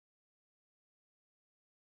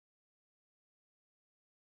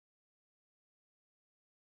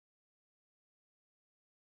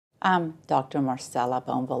I'm Dr. Marcela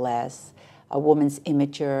Bohm-Velez, a woman's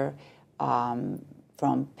imager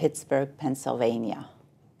from Pittsburgh, Pennsylvania,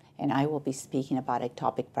 and I will be speaking about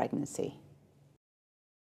ectopic pregnancy.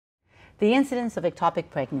 The incidence of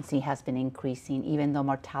ectopic pregnancy has been increasing even though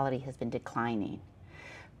mortality has been declining.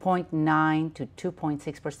 0.9 to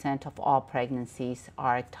 2.6% of all pregnancies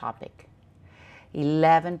are ectopic.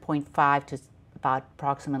 11.5 to about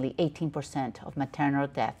approximately 18% of maternal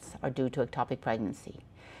deaths are due to ectopic pregnancy.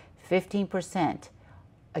 15%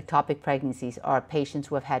 ectopic pregnancies are patients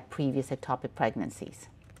who have had previous ectopic pregnancies.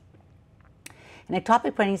 An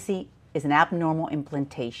ectopic pregnancy is an abnormal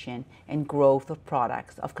implantation and growth of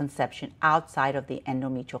products of conception outside of the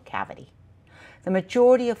endometrial cavity. The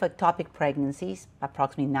majority of ectopic pregnancies,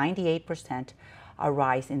 approximately 98%,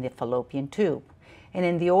 arise in the fallopian tube. And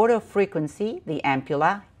in the order of frequency, the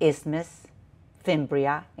ampulla, isthmus,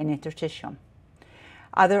 fimbria, and interstitium.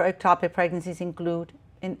 Other ectopic pregnancies include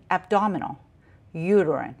abdominal,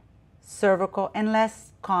 uterine, cervical, and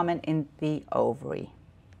less common in the ovary.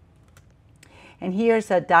 And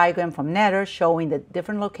here's a diagram from Netter showing the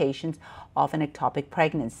different locations of an ectopic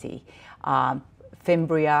pregnancy.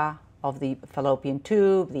 Fimbria of the fallopian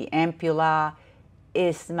tube, the ampulla,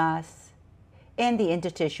 isthmus, and the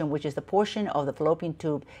interstitium, which is the portion of the fallopian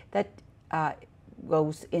tube that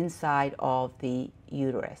goes inside of the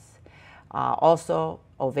uterus. Also,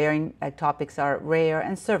 ovarian ectopics are rare,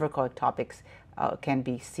 and cervical ectopics can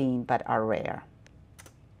be seen but are rare.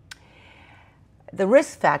 The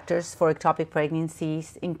risk factors for ectopic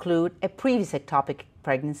pregnancies include a previous ectopic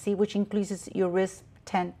pregnancy, which increases your risk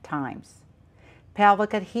 10 times.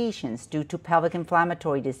 Pelvic adhesions due to pelvic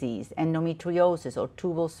inflammatory disease, endometriosis, or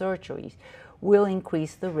tubal surgeries will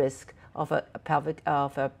increase the risk of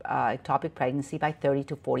ectopic pregnancy by 30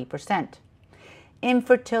 to 40%.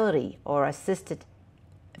 Infertility or assisted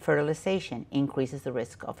fertilization increases the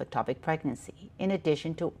risk of ectopic pregnancy, in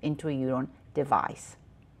addition to intrauterine device.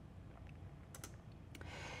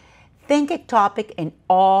 Think ectopic in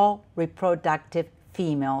all reproductive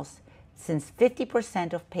females, since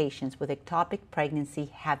 50% of patients with ectopic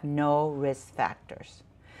pregnancy have no risk factors.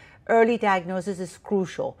 Early diagnosis is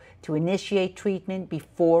crucial to initiate treatment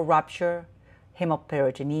before rupture,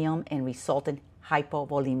 hemiperitoneum, and resultant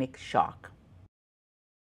hypovolemic shock.